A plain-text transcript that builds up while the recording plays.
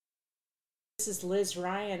This is Liz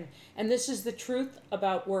Ryan, and this is the Truth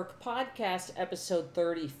About Work podcast, episode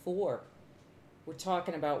 34. We're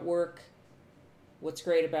talking about work, what's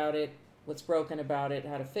great about it, what's broken about it,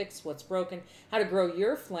 how to fix what's broken, how to grow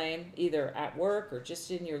your flame, either at work or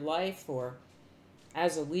just in your life or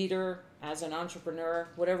as a leader, as an entrepreneur,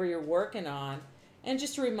 whatever you're working on. And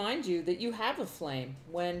just to remind you that you have a flame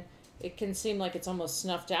when it can seem like it's almost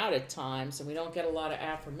snuffed out at times and we don't get a lot of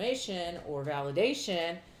affirmation or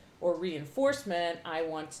validation or reinforcement. I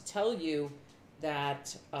want to tell you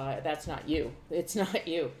that that's not you. It's not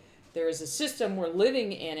you. There is a system, we're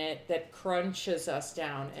living in it, that crunches us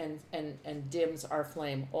down and dims our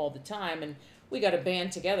flame all the time. And we got to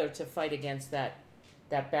band together to fight against that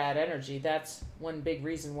bad energy. That's one big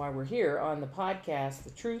reason why we're here on the podcast,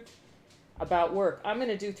 The Truth About Work. I'm going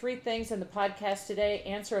to do 3 things in the podcast today.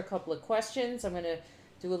 Answer a couple of questions. I'm going to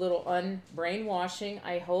do a little unbrainwashing.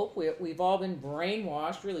 I hope we've all been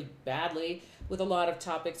brainwashed really badly with a lot of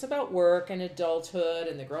topics about work and adulthood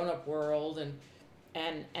and the grown-up world,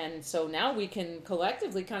 and so now we can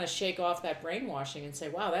collectively kind of shake off that brainwashing and say,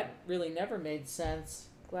 wow, that really never made sense.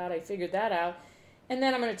 Glad I figured that out. And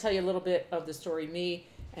then I'm going to tell you a little bit of the story, me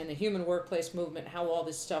and the human workplace movement, how all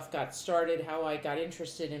this stuff got started, how I got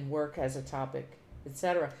interested in work as a topic,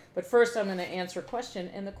 etc. But first I'm going to answer a question,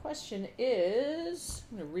 and the question is,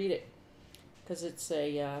 I'm going to read it because it's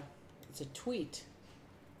a tweet.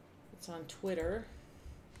 It's on Twitter.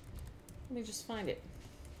 Let me just find it.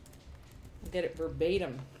 I'll get it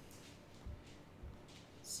verbatim.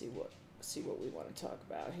 See what we want to talk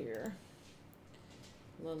about here.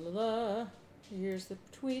 La la la. Here's the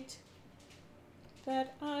tweet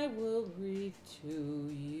that I will read to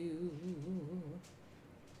you.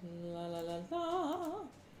 La la la la.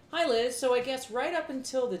 Hi Liz, so I guess right up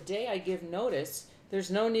until the day I give notice, there's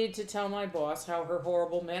no need to tell my boss how her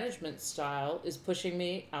horrible management style is pushing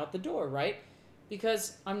me out the door, right?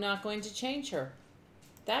 Because I'm not going to change her.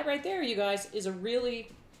 That right there, you guys, is a really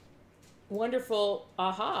wonderful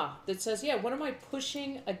aha that says, yeah, what am I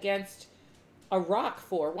pushing against a rock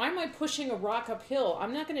for? Why am I pushing a rock uphill?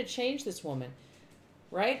 I'm not going to change this woman,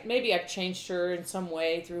 right? Maybe I've changed her in some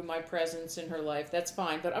way through my presence in her life. That's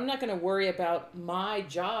fine. But I'm not going to worry about my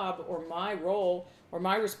job or my role or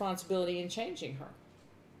my responsibility in changing her.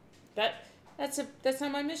 That's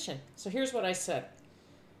not my mission. So here's what I said.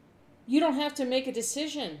 You don't have to make a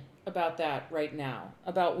decision about that right now,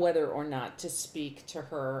 about whether or not to speak to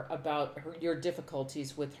her about your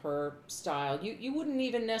difficulties with her style. You wouldn't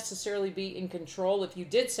even necessarily be in control if you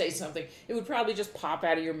did say something. It would probably just pop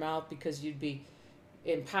out of your mouth because you'd be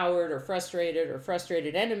empowered or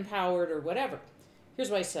frustrated and empowered or whatever.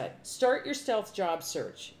 Here's what I said. Start your stealth job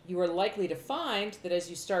search. You are likely to find that as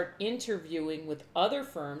you start interviewing with other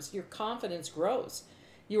firms, your confidence grows.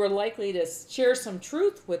 You are likely to share some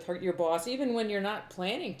truth with your boss even when you're not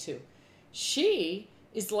planning to. She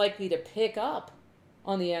is likely to pick up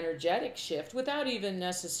on the energetic shift without even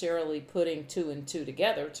necessarily putting 2 and 2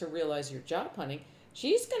 together to realize you're job hunting.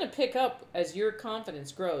 She's going to pick up as your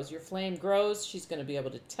confidence grows, your flame grows. She's going to be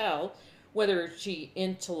able to tell whether she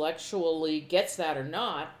intellectually gets that or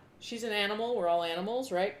not. She's an animal. We're all animals,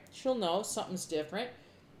 right? She'll know something's different.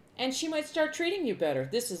 And she might start treating you better.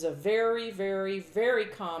 This is a very, very, very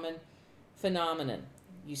common phenomenon.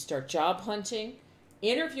 You start job hunting,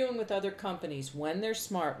 interviewing with other companies when they're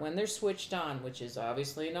smart, when they're switched on, which is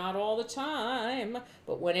obviously not all the time,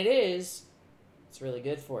 but when it is, it's really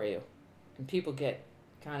good for you. And people get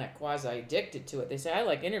kind of quasi-addicted to it. They say, I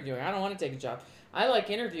like interviewing. I don't want to take a job. I like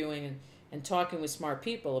interviewing and talking with smart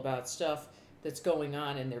people about stuff that's going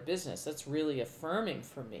on in their business. That's really affirming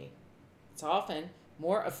for me. It's often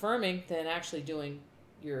more affirming than actually doing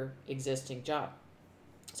your existing job.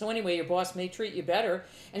 So anyway, your boss may treat you better,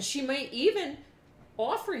 and she may even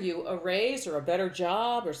offer you a raise or a better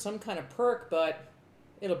job or some kind of perk, but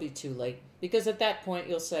it'll be too late. Because at that point,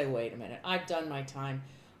 you'll say, wait a minute, I've done my time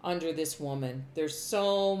under this woman. There's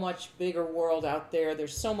so much bigger world out there.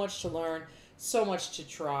 There's so much to learn, so much to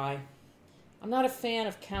try. I'm not a fan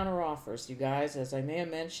of counteroffers, you guys, as I may have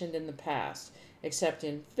mentioned in the past, except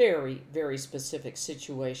in very, very specific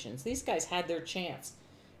situations. These guys had their chance.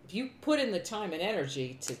 If you put in the time and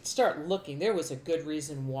energy to start looking, there was a good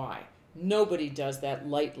reason why. Nobody does that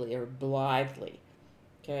lightly or blithely,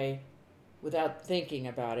 okay, without thinking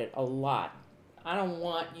about it a lot. I don't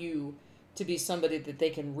want you to be somebody that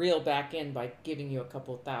they can reel back in by giving you a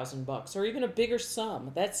couple of $1,000 or even a bigger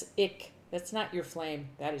sum. That's ick. That's not your flame.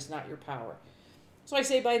 That is not your power. So I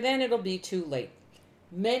say by then it'll be too late.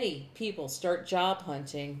 Many people start job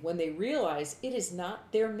hunting when they realize it is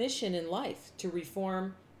not their mission in life to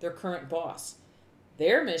reform their current boss.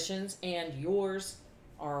 Their missions and yours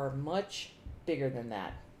are much bigger than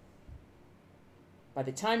that. By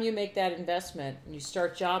the time you make that investment and you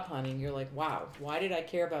start job hunting, you're like, wow, why did I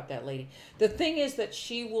care about that lady? The thing is that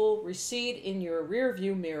she will recede in your rear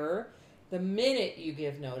view mirror the minute you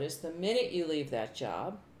give notice, the minute you leave that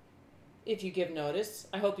job. If you give notice,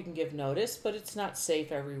 I hope you can give notice, but it's not safe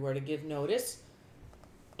everywhere to give notice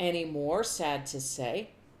anymore, sad to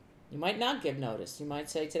say. You might not give notice. You might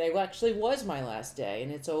say, today actually was my last day, and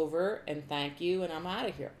it's over, and thank you, and I'm out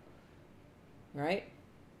of here. Right?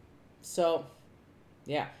 So,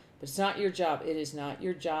 yeah, but it's not your job. It is not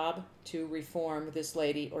your job to reform this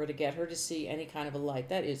lady or to get her to see any kind of a light.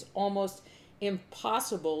 That is almost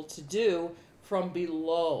impossible to do from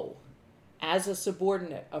below as a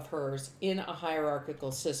subordinate of hers in a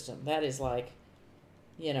hierarchical system. That is like,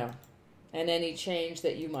 and any change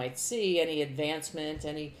that you might see, any advancement,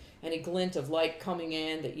 any glint of light coming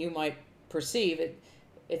in that you might perceive,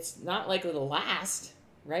 it's not likely to last.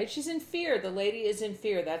 Right? She's in fear. The lady is in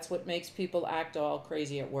fear. That's what makes people act all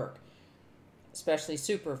crazy at work, especially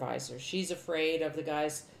supervisors. She's afraid of the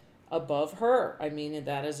guys above her. I mean,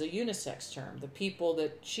 that is a unisex term, the people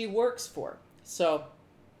that she works for. So,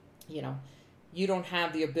 you don't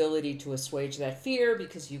have the ability to assuage that fear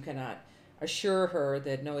because you cannot assure her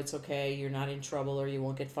that, no, it's okay, you're not in trouble or you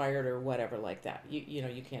won't get fired or whatever like that.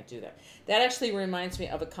 You can't do that. That actually reminds me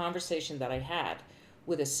of a conversation that I had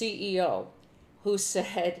with a CEO who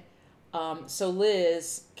said, so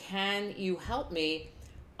Liz, can you help me?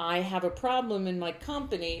 I have a problem in my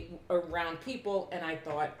company around people, and I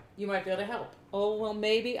thought you might be able to help. Oh, well,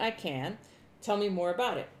 maybe I can. Tell me more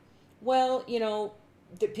about it. Well,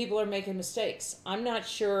 that people are making mistakes. I'm not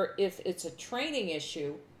sure if it's a training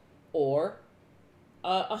issue or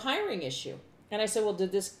a hiring issue. And I said, well,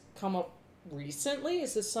 did this come up recently?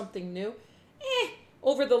 Is this something new?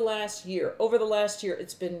 Over the last year,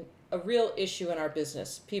 it's been a real issue in our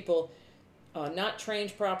business. People not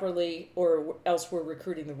trained properly, or else we're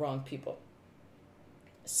recruiting the wrong people.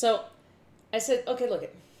 So I said, okay, look,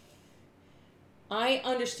 I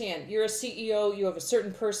understand you're a CEO, you have a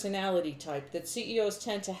certain personality type that CEOs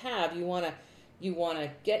tend to have. You want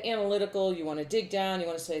to get analytical, you want to dig down, you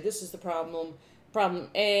want to say, this is the problem. Problem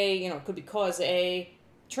A, it could be cause A,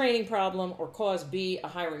 training problem, or cause B, a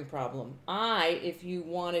hiring problem. If you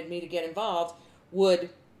wanted me to get involved, would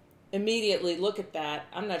immediately look at that.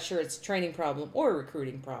 I'm not sure it's a training problem or a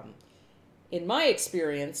recruiting problem. In my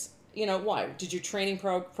experience, why? Did your training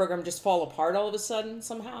program just fall apart all of a sudden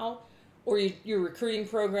somehow? Or your recruiting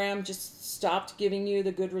program just stopped giving you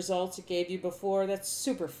the good results it gave you before? That's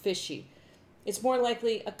super fishy. It's more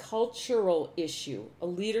likely a cultural issue, a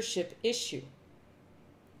leadership issue.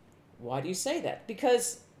 Why do you say that?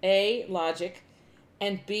 Because A, logic,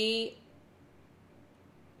 and B,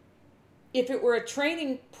 if it were a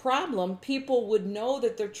training problem, people would know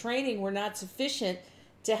that their training were not sufficient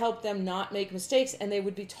to help them not make mistakes, and they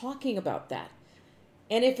would be talking about that.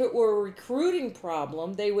 And if it were a recruiting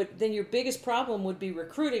problem, then your biggest problem would be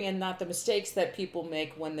recruiting and not the mistakes that people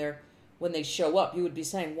make when they show up. You would be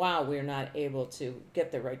saying, wow, we're not able to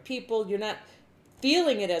get the right people. You're not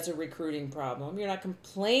feeling it as a recruiting problem. You're not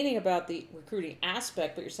complaining about the recruiting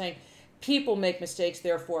aspect, but you're saying, people make mistakes,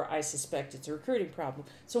 therefore I suspect it's a recruiting problem.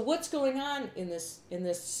 So what's going on in this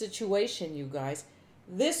situation, you guys?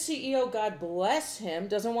 This CEO, God bless him,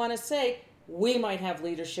 doesn't want to say, we might have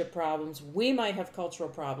leadership problems, we might have cultural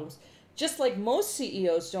problems, just like most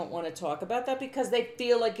CEOs don't want to talk about that because they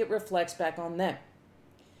feel like it reflects back on them.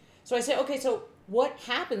 So I say, okay, so what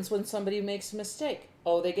happens when somebody makes a mistake?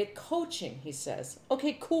 Oh, they get coaching, he says.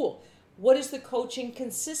 Okay, cool. What does the coaching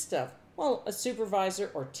consist of? Well, a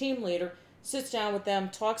supervisor or team leader sits down with them,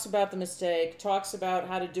 talks about the mistake, talks about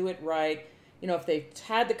how to do it right. If they've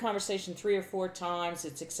had the conversation 3 or 4 times,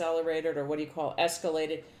 it's accelerated, or what do you call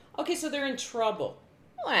escalated. Okay, so they're in trouble.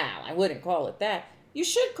 Well, I wouldn't call it that. You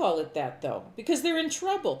should call it that, though, because they're in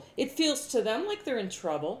trouble. It feels to them like they're in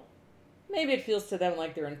trouble. Maybe it feels to them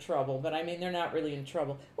like they're in trouble, but they're not really in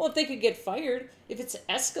trouble. Well, if they could get fired, if it's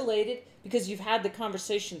escalated because you've had the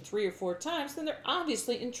conversation 3 or 4 times, then they're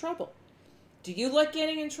obviously in trouble. Do you like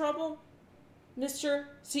getting in trouble, Mr.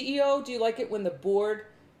 CEO? Do you like it when the board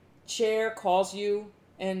chair calls you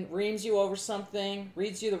and reams you over something,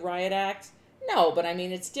 reads you the riot act? No, but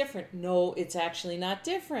it's different. No, it's actually not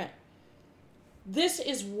different. This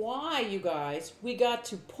is why, you guys, we got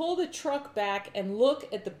to pull the truck back and look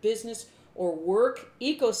at the business or work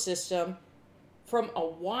ecosystem from a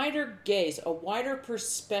wider gaze, a wider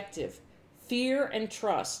perspective. Fear and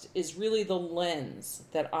trust is really the lens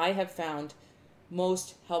that I have found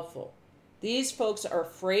most helpful. These folks are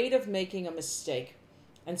afraid of making a mistake.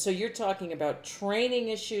 And so you're talking about training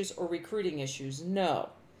issues or recruiting issues. No.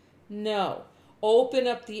 open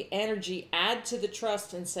up the energy, add to the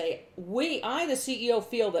trust, and say, I, the CEO,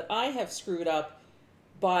 feel that I have screwed up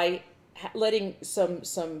by letting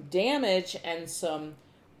some damage and some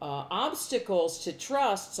obstacles to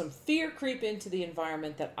trust, some fear creep into the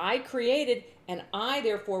environment that I created, and I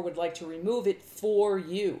therefore would like to remove it for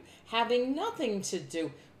you, having nothing to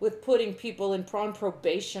do with putting people on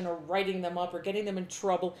probation or writing them up or getting them in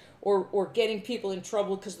trouble or getting people in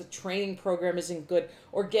trouble because the training program isn't good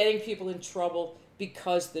or getting people in trouble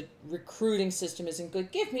because the recruiting system isn't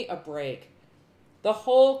good. Give me a break.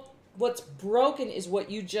 What's broken is what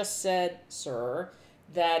you just said, sir.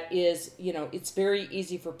 That is, it's very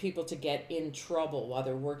easy for people to get in trouble while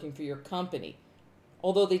they're working for your company.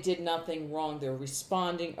 Although they did nothing wrong, they're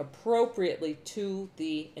responding appropriately to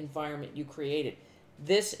the environment you created.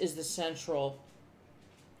 This is the central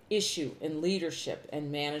issue in leadership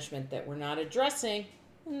and management that we're not addressing.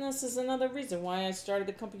 And this is another reason why I started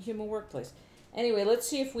the Company Human Workplace. Anyway, let's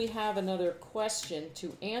see if we have another question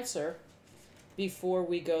to answer before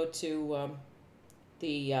we go to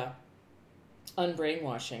the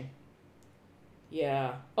unbrainwashing.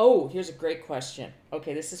 Yeah. Oh, here's a great question.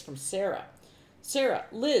 Okay, this is from Sarah. Sarah,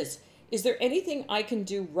 Liz, is there anything I can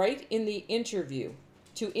do right in the interview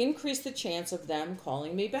to increase the chance of them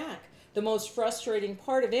calling me back? The most frustrating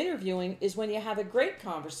part of interviewing is when you have a great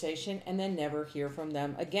conversation and then never hear from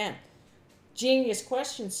them again. Genius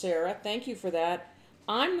question, Sarah. Thank you for that.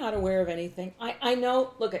 I'm not aware of anything. I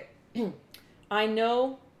know, I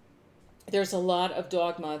know there's a lot of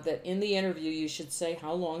dogma that in the interview you should say,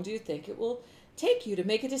 how long do you think it will take you to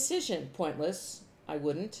make a decision? Pointless. I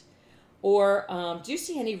wouldn't. Or, do you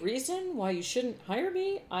see any reason why you shouldn't hire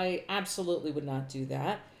me? I absolutely would not do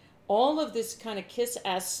that. All of this kind of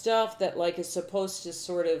kiss-ass stuff that is supposed to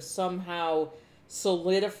sort of somehow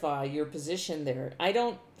solidify your position there. I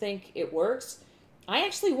don't think it works. I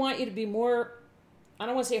actually want you to be more, I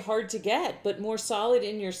don't want to say hard to get, but more solid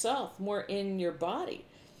in yourself, more in your body,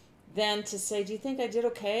 than to say, do you think I did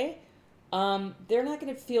okay? They're not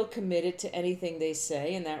going to feel committed to anything they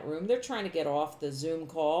say in that room. They're trying to get off the Zoom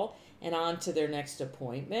call and on to their next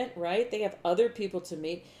appointment, right? They have other people to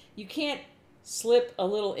meet. You can't slip a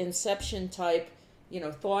little inception type,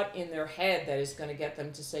 thought in their head that is going to get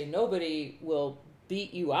them to say, nobody will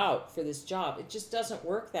beat you out for this job. It just doesn't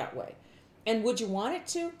work that way. And would you want it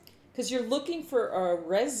to? Because you're looking for a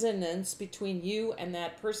resonance between you and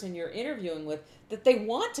that person you're interviewing with that they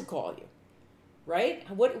want to call you, right?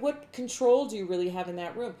 What control do you really have in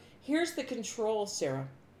that room? Here's the control, Sarah,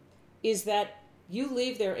 is that you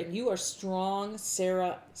leave there and you are strong,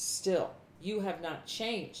 Sarah, still. You have not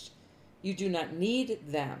changed. You do not need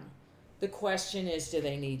them. The question is, do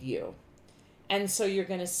they need you? And so you're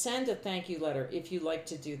going to send a thank you letter if you like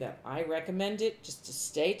to do that. I recommend it just to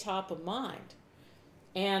stay top of mind.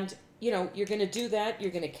 And, you're going to do that.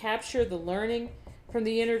 You're going to capture the learning from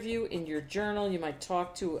the interview in your journal. You might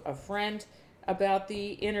talk to a friend about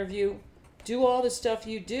the interview. Do all the stuff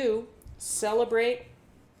you do. Celebrate.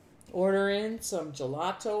 Order in some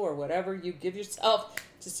gelato or whatever you give yourself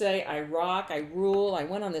to say, I rock, I rule, I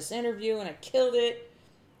went on this interview and I killed it.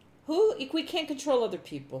 We can't control other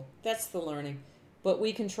people. That's the learning. But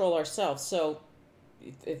we control ourselves. So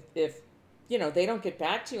if they don't get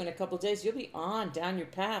back to you in a couple of days, you'll be down your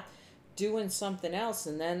path doing something else.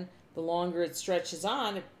 And then the longer it stretches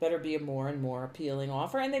on, it better be a more and more appealing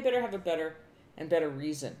offer. And they better have a better and better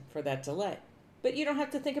reason for that delay. But you don't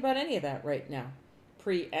have to think about any of that right now.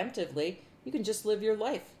 Preemptively, you can just live your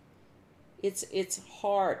life. It's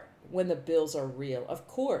hard when the bills are real. Of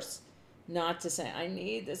course, not to say, I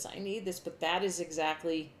need this, but that is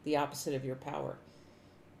exactly the opposite of your power.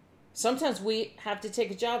 Sometimes we have to take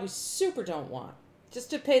a job we super don't want, just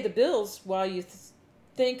to pay the bills while you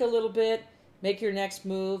think a little bit, make your next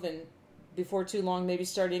move, and before too long, maybe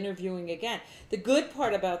start interviewing again. The good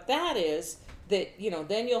part about that is that,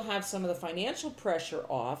 then you'll have some of the financial pressure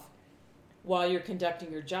off while you're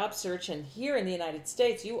conducting your job search. And here in the United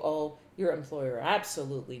States, you owe your employer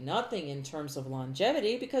absolutely nothing in terms of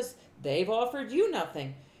longevity because they've offered you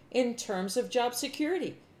nothing in terms of job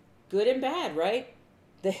security. Good and bad, right?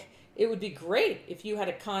 It would be great if you had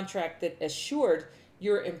a contract that assured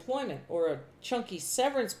your employment or a chunky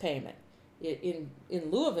severance payment in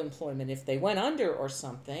lieu of employment if they went under or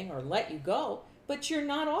something or let you go. But you're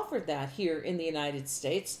not offered that here in the United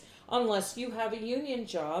States unless you have a union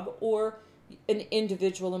job or an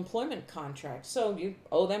individual employment contract. So you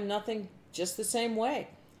owe them nothing just the same way.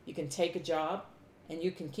 You can take a job and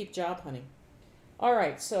you can keep job hunting. All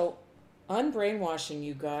right, so unbrainwashing,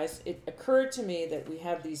 you guys. It occurred to me that we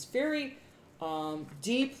have these very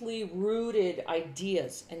deeply rooted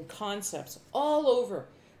ideas and concepts all over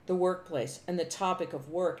the workplace and the topic of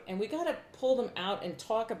work. And we got to pull them out and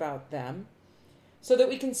talk about them so that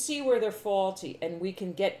we can see where they're faulty and we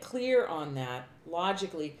can get clear on that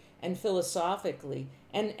logically and philosophically.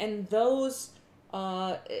 And those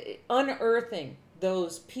unearthing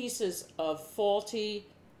those pieces of faulty,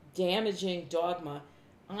 damaging dogma,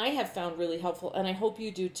 I have found really helpful, and I hope you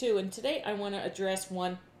do too. And today I want to address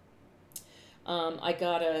one. I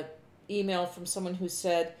got an email from someone who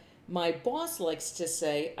said, my boss likes to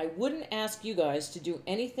say, I wouldn't ask you guys to do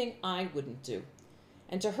anything I wouldn't do.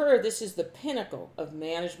 And to her, this is the pinnacle of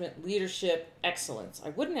management, leadership, excellence. I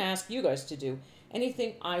wouldn't ask you guys to do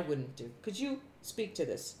anything I wouldn't do. Could you speak to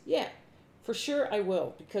this? Yeah, for sure I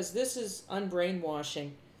will, because this is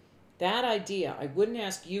unbrainwashing. That idea, I wouldn't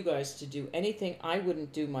ask you guys to do anything I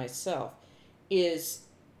wouldn't do myself, is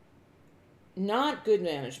not good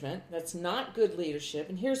management. That's not good leadership.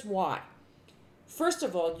 And here's why. First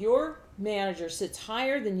of all, your manager sits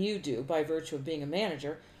higher than you do by virtue of being a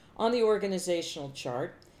manager on the organizational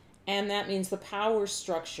chart, and that means the power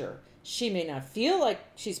structure. She may not feel like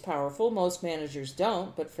she's powerful. Most managers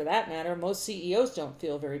don't, but for that matter, most CEOs don't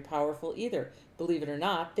feel very powerful either. Believe it or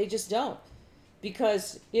not, they just don't,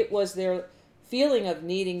 because it was their feeling of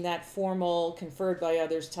needing that formal, conferred by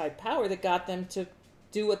others type power that got them to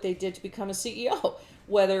do what they did to become a CEO,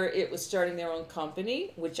 whether it was starting their own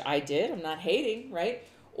company, which I did, I'm not hating, right,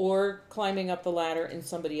 or climbing up the ladder in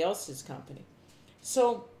somebody else's company.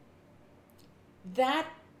 So that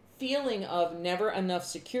feeling of never enough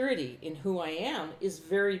security in who I am is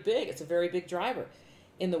very big. It's a very big driver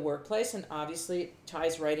in the workplace, and obviously it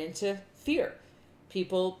ties right into fear.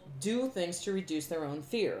 People do things to reduce their own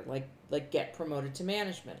fear, like get promoted to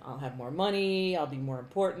management. I'll have more money, I'll be more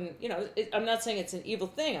important. I'm not saying it's an evil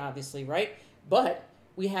thing, obviously, right? But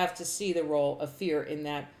we have to see the role of fear in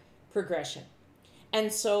that progression.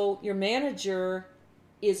 And so your manager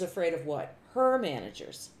is afraid of what? Her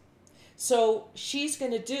managers. So she's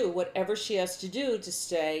going to do whatever she has to do to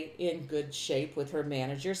stay in good shape with her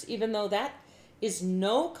managers, even though that is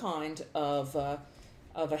no kind of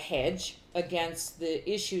a hedge against the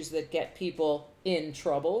issues that get people in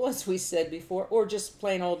trouble, as we said before, or just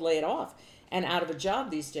plain old lay it off and out of a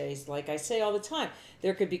job these days. Like I say all the time,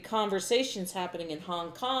 there could be conversations happening in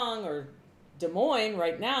Hong Kong or Des Moines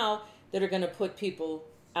right now that are going to put people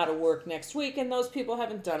out of work next week, and those people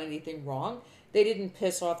haven't done anything wrong. They didn't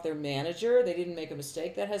piss off their manager. They didn't make a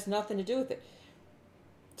mistake. That has nothing to do with it.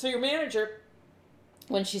 So your manager,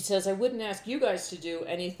 when she says, I wouldn't ask you guys to do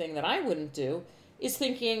anything that I wouldn't do, is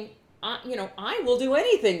thinking, I will do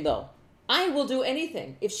anything, though. I will do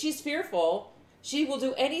anything. If she's fearful, she will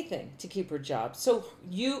do anything to keep her job. So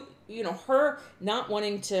her not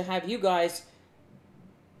wanting to have you guys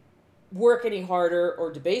work any harder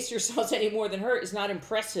or debase yourselves any more than her is not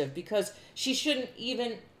impressive, because she shouldn't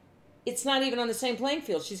even, it's not even on the same playing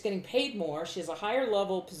field. She's getting paid more. She has a higher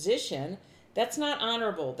level position. That's not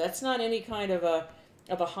honorable. That's not any kind of a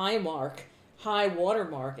high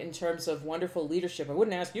watermark in terms of wonderful leadership. I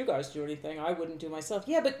wouldn't ask you guys to do anything I wouldn't do myself.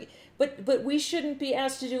 Yeah, but we shouldn't be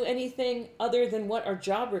asked to do anything other than what our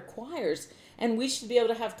job requires. And we should be able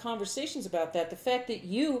to have conversations about that. The fact that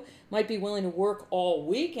you might be willing to work all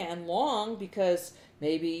weekend long because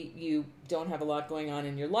maybe you don't have a lot going on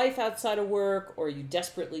in your life outside of work, or you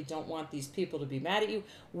desperately don't want these people to be mad at you.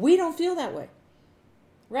 We don't feel that way,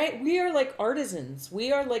 right? We are like artisans.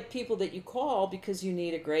 We are like people that you call because you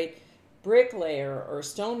need a great bricklayer or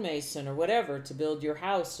stonemason or whatever to build your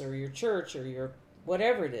house or your church or your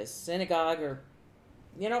whatever it is, synagogue or,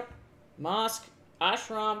 mosque,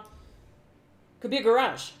 ashram. Could be a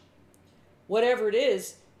garage. Whatever it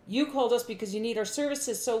is, you called us because you need our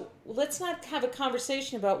services. So let's not have a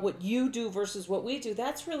conversation about what you do versus what we do.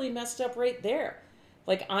 That's really messed up right there.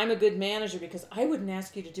 Like, I'm a good manager because I wouldn't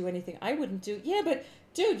ask you to do anything I wouldn't do. Yeah, but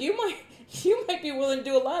dude, you might be willing to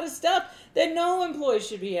do a lot of stuff that no employee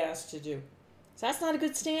should be asked to do. So that's not a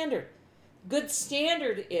good standard. Good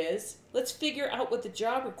standard is, let's figure out what the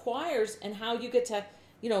job requires and how you get to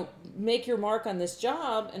make your mark on this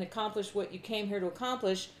job and accomplish what you came here to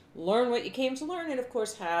accomplish, learn what you came to learn, and of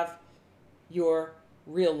course have your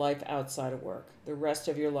real life outside of work, the rest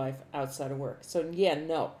of your life outside of work. So yeah,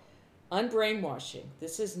 no, unbrainwashing.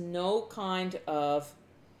 This is no kind of,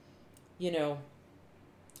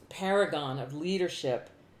 paragon of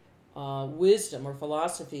leadership, wisdom or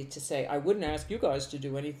philosophy to say, I wouldn't ask you guys to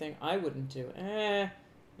do anything I wouldn't do.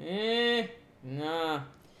 Nah.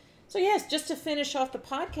 So yes, just to finish off the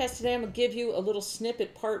podcast today, I'm going to give you a little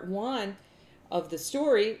snippet, part 1 of the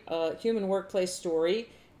story, human workplace story,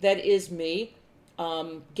 that is me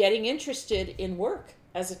getting interested in work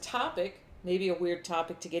as a topic maybe a weird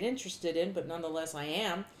topic to get interested in, but nonetheless I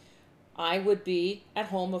am. I would be at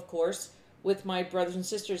home, of course, with my brothers and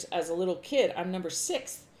sisters as a little kid. I'm number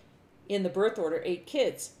 6 in the birth order, 8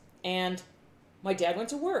 kids. And my dad went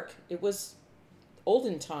to work. It was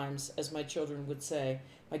olden times, as my children would say.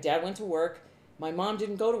 My dad went to work. My mom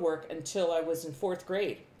didn't go to work until I was in 4th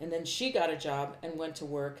grade. And then she got a job and went to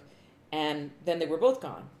work. And then they were both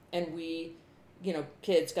gone. And we,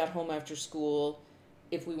 kids got home after school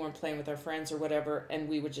if we weren't playing with our friends or whatever. And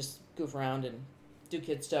we would just goof around and do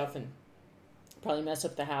kid stuff and probably mess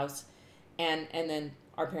up the house. And then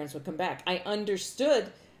our parents would come back. I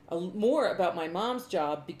understood more about my mom's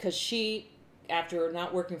job because she, after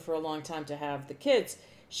not working for a long time to have the kids,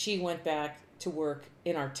 she went back to work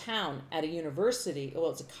in our town at a university. Well,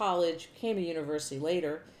 it's a college, became a university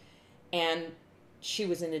later, and she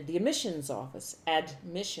was in the admissions office,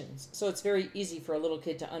 admissions. So it's very easy for a little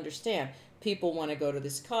kid to understand. People want to go to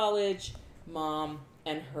this college, mom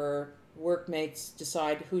and her workmates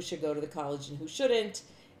decide who should go to the college and who shouldn't,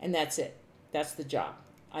 and that's it. That's the job.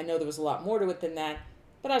 I know there was a lot more to it than that,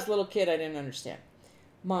 but as a little kid, I didn't understand.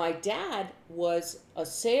 My dad was a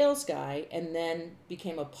sales guy and then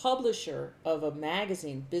became a publisher of a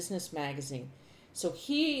magazine, business magazine. So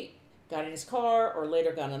he got in his car or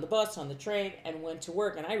later got on the bus, on the train, and went to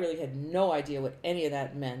work. And I really had no idea what any of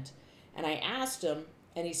that meant. And I asked him,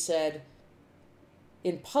 and he said,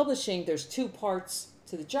 in publishing, there's 2 parts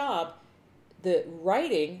to the job. The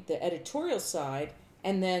writing, the editorial side,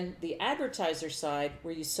 and then the advertiser side,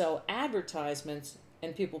 where you sell advertisements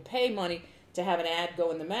and people pay money to have an ad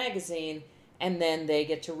go in the magazine, and then they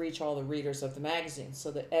get to reach all the readers of the magazine.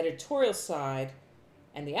 So the editorial side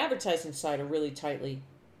and the advertising side are really tightly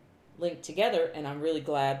linked together, and I'm really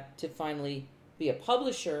glad to finally be a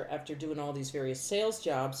publisher after doing all these various sales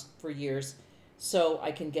jobs for years, so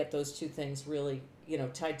I can get those 2 things really,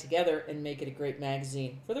 tied together and make it a great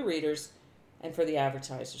magazine for the readers and for the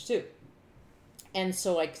advertisers too. And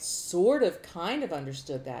so I sort of kind of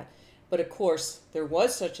understood that. But of course, there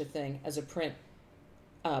was such a thing as a print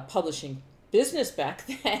publishing business back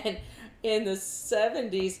then. In the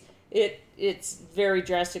 70s, it's very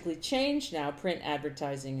drastically changed now. Print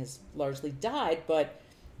advertising has largely died, but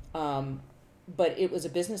it was a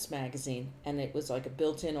business magazine, and it was like a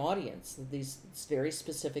built-in audience. These very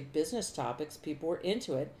specific business topics, people were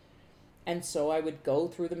into it. And so I would go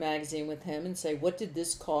through the magazine with him and say, what did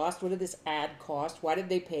this cost? What did this ad cost? Why did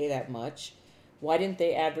they pay that much? Why didn't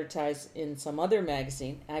they advertise in some other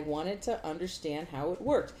magazine? I wanted to understand how it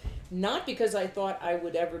worked. Not because I thought I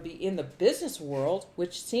would ever be in the business world,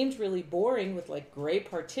 which seemed really boring with like gray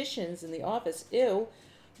partitions in the office, ew,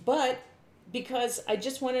 but because I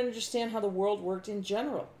just wanted to understand how the world worked in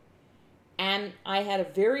general. And I had a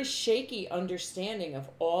very shaky understanding of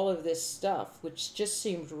all of this stuff, which just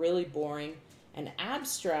seemed really boring and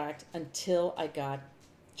abstract until I got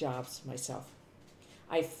jobs myself.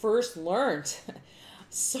 I first learned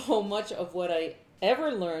so much of what I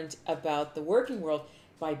ever learned about the working world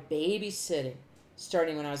by babysitting,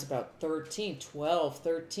 starting when I was about 13,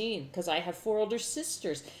 because I have 4 older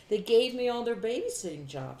sisters. They gave me all their babysitting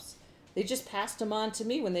jobs. They just passed them on to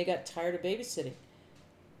me when they got tired of babysitting.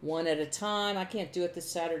 One at a time. I can't do it this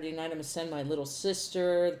Saturday night. I'm going to send my little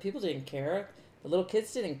sister. The people didn't care. The little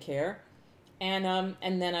kids didn't care. And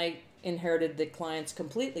then I inherited the clients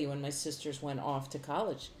completely when my sisters went off to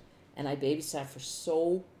college. And I babysat for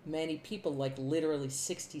so many people, like literally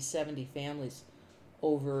 60, 70 families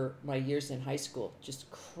over my years in high school. Just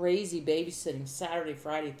crazy babysitting Saturday,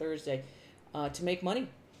 Friday, Thursday to make money.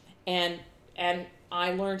 And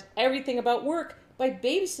I learned everything about work by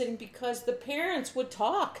babysitting because the parents would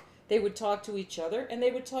talk. They would talk to each other and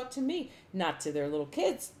they would talk to me. Not to their little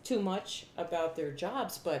kids too much about their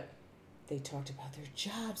jobs, but they talked about their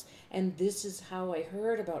jobs. And this is how I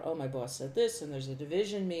heard about, oh, my boss said this, and there's a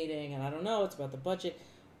division meeting, and I don't know, it's about the budget.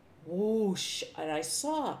 Whoosh. And I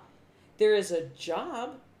saw there is a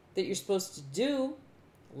job that you're supposed to do.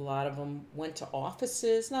 A lot of them went to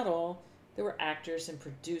offices, not all. There were actors and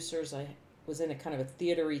producers. I was in a kind of a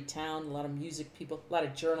theatery town, a lot of music people, a lot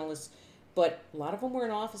of journalists, but a lot of them were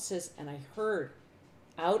in offices, and I heard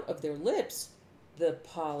out of their lips the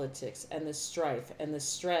politics and the strife and the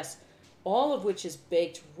stress, all of which is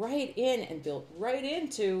baked right in and built right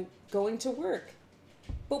into going to work.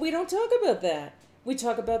 But we don't talk about that. We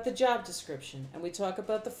talk about the job description, and we talk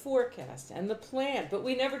about the forecast and the plan, but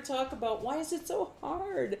we never talk about why is it so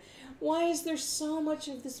hard? Why is there so much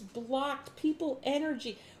of this blocked people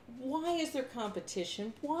energy? Why is there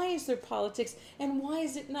competition? Why is there politics? And why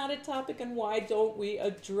is it not a topic? And why don't we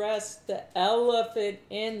address the elephant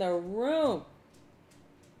in the room?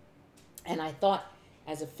 And I thought,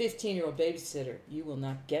 As a 15-year-old babysitter, you will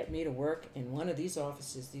not get me to work in one of these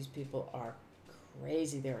offices. These people are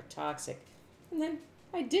crazy. They're toxic. And then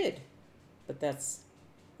I did. But that's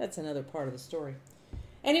another part of the story.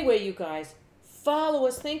 Anyway, you guys, follow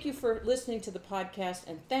us. Thank you for listening to the podcast,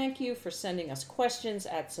 and thank you for sending us questions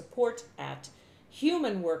at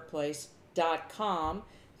support@humanworkplace.com.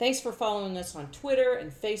 Thanks for following us on Twitter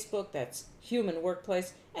and Facebook. That's Human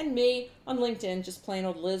Workplace. And me on LinkedIn, just plain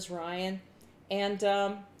old Liz Ryan. And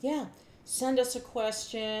send us a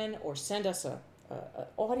question or send us a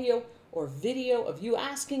audio or video of you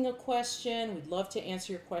asking a question. We'd love to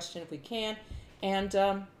answer your question if we can. And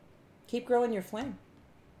keep growing your flame.